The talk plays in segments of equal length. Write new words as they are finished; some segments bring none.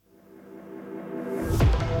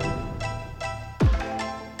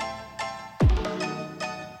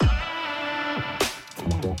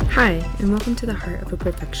Hi, and welcome to the Heart of a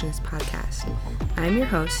Perfectionist podcast. I'm your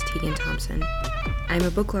host, Tegan Thompson. I'm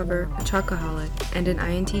a book lover, a chocoholic, and an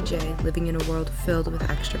INTJ living in a world filled with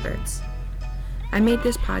extroverts. I made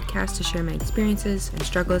this podcast to share my experiences and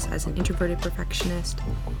struggles as an introverted perfectionist,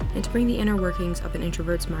 and to bring the inner workings of an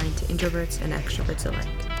introvert's mind to introverts and extroverts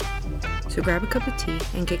alike. So grab a cup of tea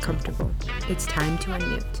and get comfortable. It's time to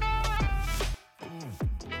unmute.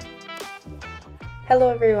 Hello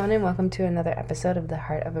everyone, and welcome to another episode of the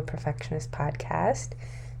Heart of a Perfectionist podcast.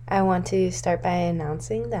 I want to start by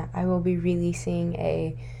announcing that I will be releasing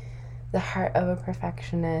the Heart of a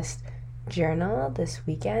Perfectionist journal this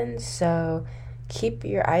weekend, so keep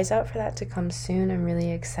your eyes out for that to come soon. I'm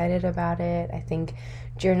really excited about it. I think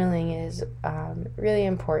journaling is really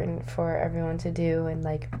important for everyone to do, and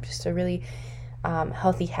just a really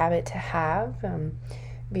healthy habit to have.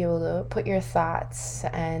 Be able to put your thoughts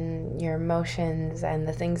and your emotions and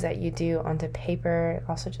the things that you do onto paper.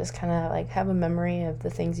 Also just kind of have a memory of the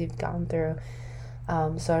things you've gone through.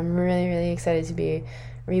 So I'm really, really excited to be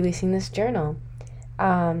releasing this journal.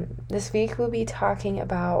 This week we'll be talking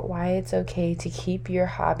about why it's okay to keep your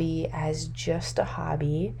hobby as just a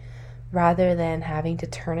hobby rather than having to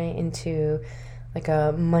turn it into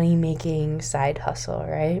a money-making side hustle,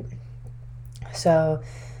 right? So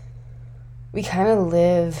we kind of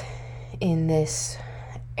live in this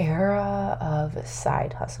era of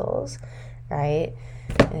side hustles, right?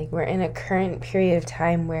 We're in a current period of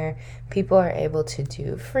time where people are able to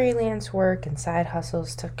do freelance work and side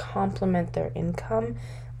hustles to complement their income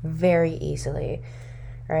very easily,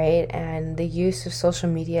 right? And the use of social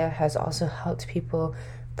media has also helped people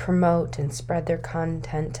promote and spread their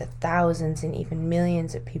content to thousands and even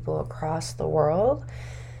millions of people across the world.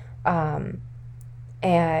 And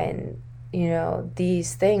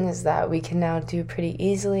these things that we can now do pretty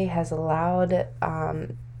easily has allowed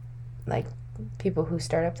people who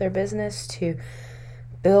start up their business to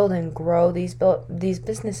build and grow these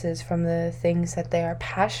businesses from the things that they are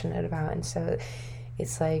passionate about. And so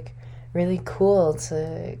it's really cool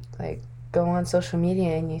to go on social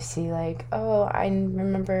media and you see oh, I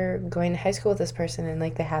remember going to high school with this person and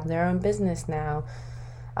they have their own business now,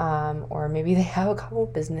 or maybe they have a couple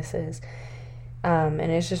businesses. And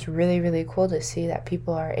it's just really, really cool to see that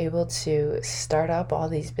people are able to start up all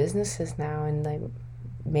these businesses now and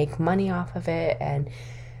make money off of it and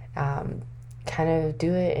kind of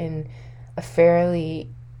do it in a fairly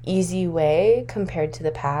easy way compared to the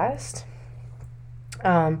past.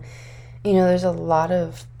 There's a lot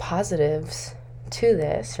of positives to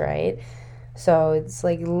this, right? So it's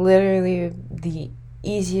literally the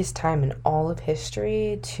easiest time in all of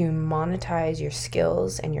history to monetize your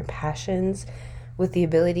skills and your passions with the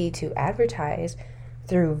ability to advertise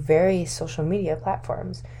through various social media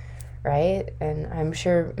platforms, right? And I'm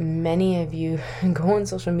sure many of you go on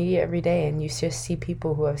social media every day and you just see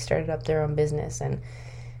people who have started up their own business and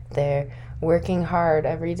they're working hard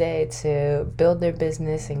every day to build their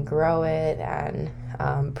business and grow it and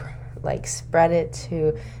spread it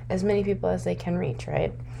to as many people as they can reach,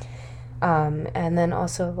 right? And then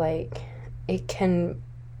also it can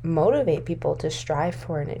motivate people to strive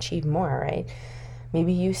for and achieve more, right?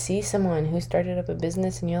 Maybe you see someone who started up a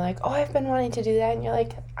business and you're oh, I've been wanting to do that. And you're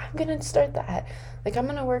I'm going to start that. I'm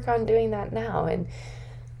going to work on doing that now. And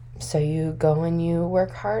so you go and you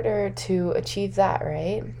work harder to achieve that,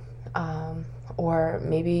 right? Or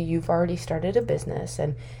maybe you've already started a business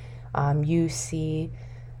and you see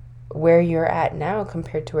where you're at now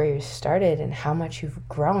compared to where you started and how much you've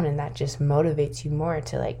grown, and that just motivates you more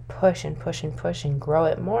to push and push and push and grow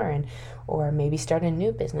it more, and or maybe start a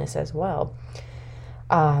new business as well.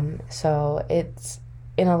 So it's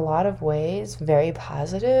in a lot of ways very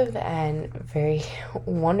positive and very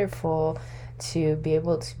wonderful to be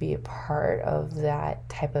able to be a part of that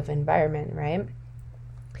type of environment, right?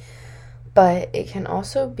 But it can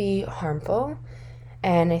also be harmful.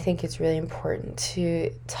 And I think it's really important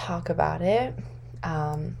to talk about it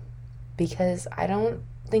because I don't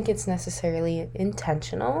think it's necessarily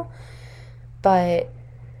intentional, but,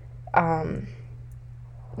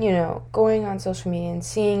 going on social media and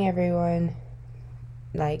seeing everyone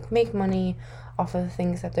make money off of the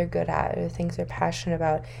things that they're good at or the things they're passionate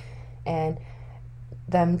about, and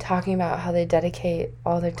them talking about how they dedicate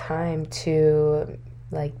all their time to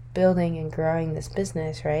building and growing this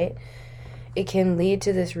business, right? It can lead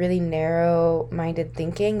to this really narrow-minded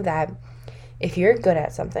thinking that if you're good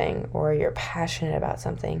at something or you're passionate about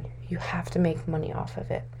something, you have to make money off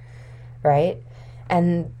of it, right?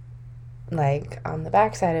 And on the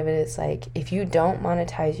backside of it, it's if you don't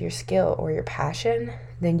monetize your skill or your passion,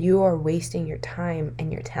 then you are wasting your time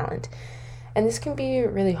and your talent. And this can be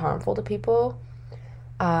really harmful to people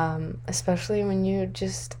especially when you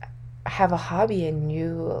just have a hobby and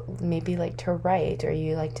you maybe like to write, or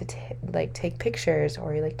you like to take pictures,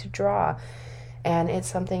 or you like to draw, and it's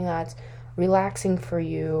something that's relaxing for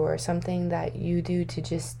you, or something that you do to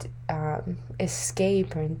just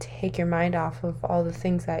escape and take your mind off of all the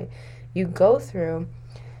things that you go through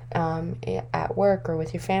at work or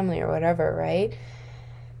with your family or whatever, right?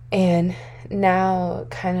 And now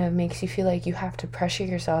kind of makes you feel like you have to pressure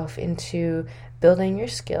yourself into building your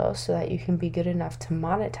skills so that you can be good enough to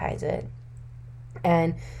monetize it,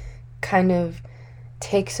 and kind of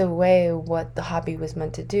takes away what the hobby was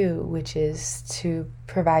meant to do, which is to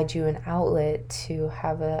provide you an outlet to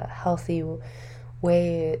have a healthy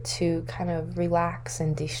way to kind of relax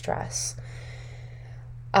and de-stress.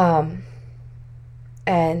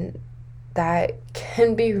 And that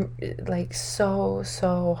can be like so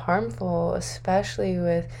harmful, especially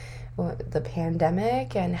with the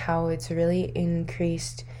pandemic and how it's really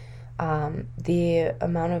increased the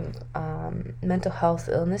amount of mental health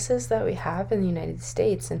illnesses that we have in the United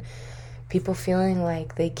States, and people feeling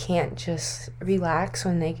like they can't just relax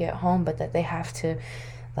when they get home, but that they have to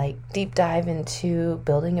like deep dive into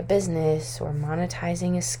building a business or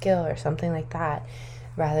monetizing a skill or something like that,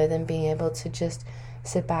 rather than being able to just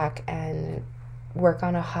sit back and work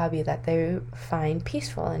on a hobby that they find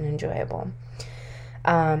peaceful and enjoyable.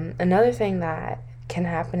 Another thing that can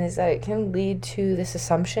happen is that it can lead to this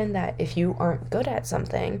assumption that if you aren't good at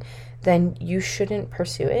something, then you shouldn't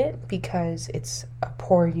pursue it because it's a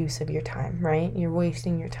poor use of your time, right? You're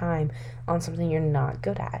wasting your time on something you're not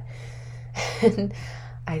good at. And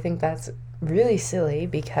I think that's really silly,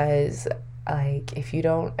 because like if you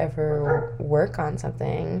don't ever work on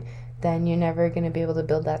something, then you're never going to be able to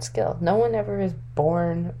build that skill. No one ever is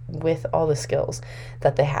born with all the skills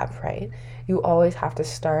that they have, right? You always have to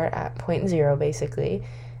start at point zero, basically,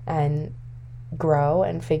 and grow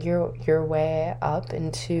and figure your way up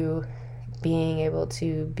into being able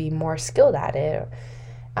to be more skilled at it.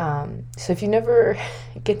 So if you never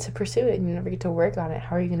get to pursue it and you never get to work on it,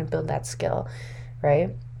 how are you going to build that skill,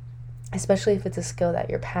 right? Especially if it's a skill that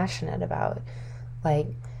you're passionate about. Like,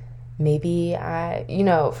 maybe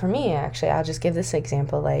for me, actually, I'll just give this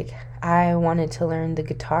example. Like, I wanted to learn the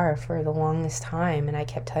guitar for the longest time, and I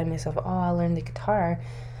kept telling myself, oh, I'll learn the guitar.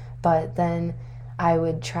 But then I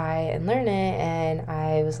would try and learn it, and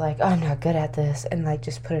I was like, oh, I'm not good at this, and like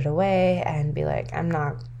just put it away and be like, I'm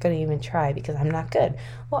not gonna even try because I'm not good.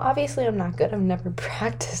 Well, obviously I'm not good. I've never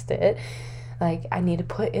practiced it. Like, I need to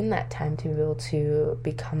put in that time to be able to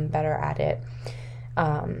become better at it.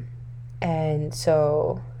 And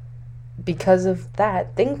so because of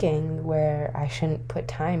that thinking, where I shouldn't put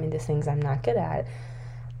time into things I'm not good at,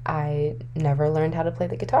 I never learned how to play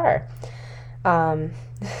the guitar.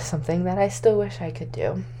 Something that I still wish I could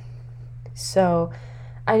do. So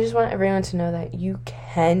I just want everyone to know that you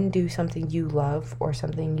can do something you love or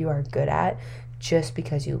something you are good at just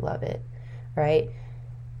because you love it, right?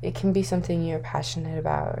 It can be something you're passionate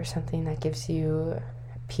about, or something that gives you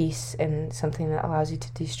peace and something that allows you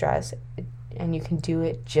to de-stress, and you can do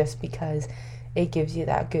it just because it gives you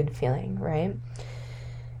that good feeling, right?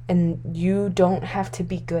 And you don't have to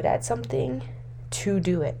be good at something to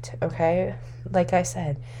do it, okay? Like I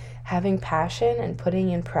said, having passion and putting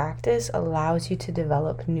in practice allows you to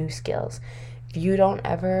develop new skills. If you don't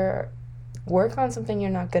ever work on something you're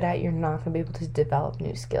not good at, you're not going to be able to develop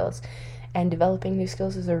new skills. And developing new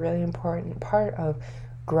skills is a really important part of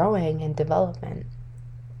growing and development.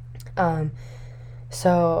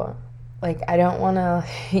 So like, I don't want to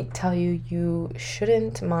tell you you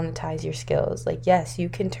shouldn't monetize your skills. Like, yes, you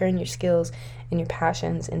can turn your skills and your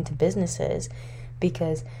passions into businesses,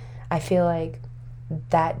 because I feel like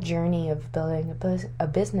that journey of building a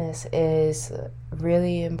business is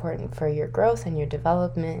really important for your growth and your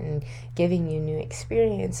development, and giving you new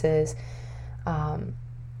experiences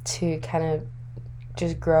to kind of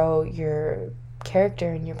just grow your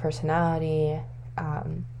character and your personality,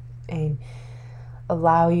 and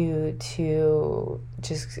allow you to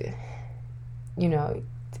just,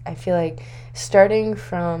 I feel like starting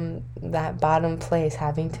from that bottom place,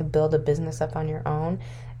 having to build a business up on your own,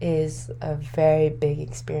 is a very big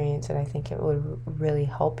experience, and I think it would really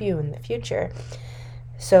help you in the future.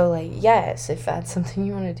 So, like, yes, if that's something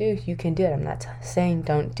you want to do, you can do it. I'm not saying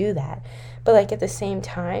don't do that. But, like, at the same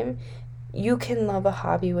time, you can love a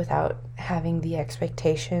hobby without having the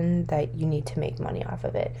expectation that you need to make money off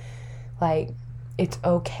of it. Like, it's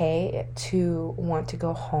okay to want to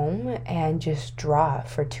go home and just draw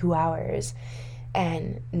for 2 hours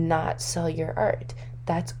and not sell your art.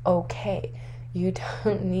 That's okay. You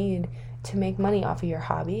don't need to make money off of your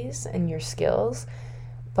hobbies and your skills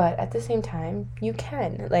But at the same time, you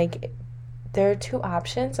can. Like, there are two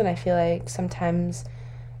options, and I feel like sometimes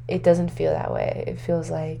it doesn't feel that way. It feels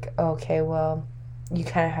like, okay, well, you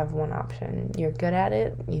kind of have one option. You're good at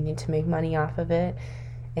it, you need to make money off of it,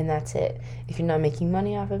 and that's it. If you're not making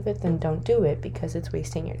money off of it, then don't do it because it's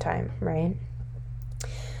wasting your time, right?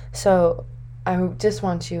 So I just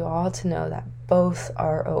want you all to know that both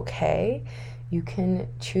are okay. You can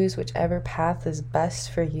choose whichever path is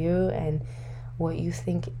best for you and what you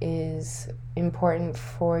think is important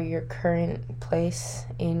for your current place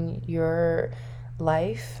in your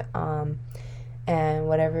life, and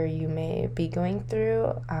whatever you may be going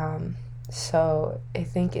through. So I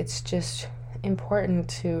think it's just important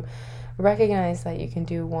to recognize that you can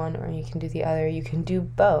do one or you can do the other. You can do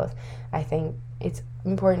both. I think it's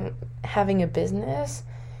important having a business.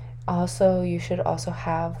 Also, you should also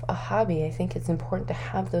have a hobby. I think it's important to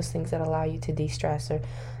have those things that allow you to de-stress or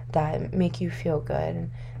that make you feel good,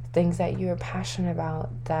 and things that you're passionate about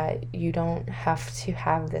that you don't have to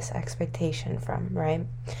have this expectation from, right?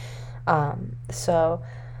 So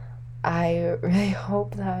I really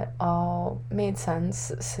hope that all made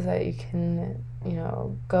sense so that you can,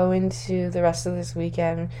 go into the rest of this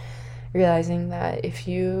weekend realizing that if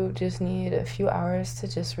you just need a few hours to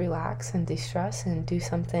just relax and de-stress and do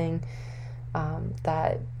something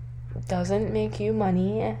that doesn't make you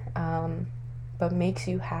money, but makes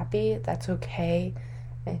you happy, that's okay,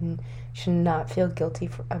 and you should not feel guilty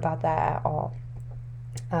about that at all.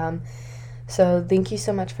 So thank you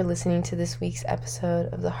so much for listening to this week's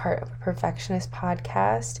episode of the Heart of a Perfectionist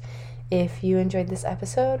podcast. If you enjoyed this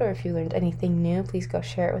episode or if you learned anything new, please go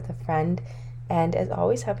share it with a friend. And as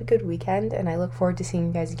always, have a good weekend, and I look forward to seeing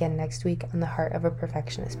you guys again next week on the Heart of a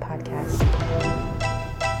Perfectionist podcast.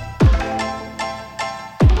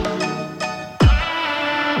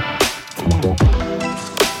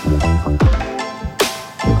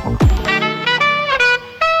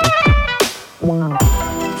 Wow.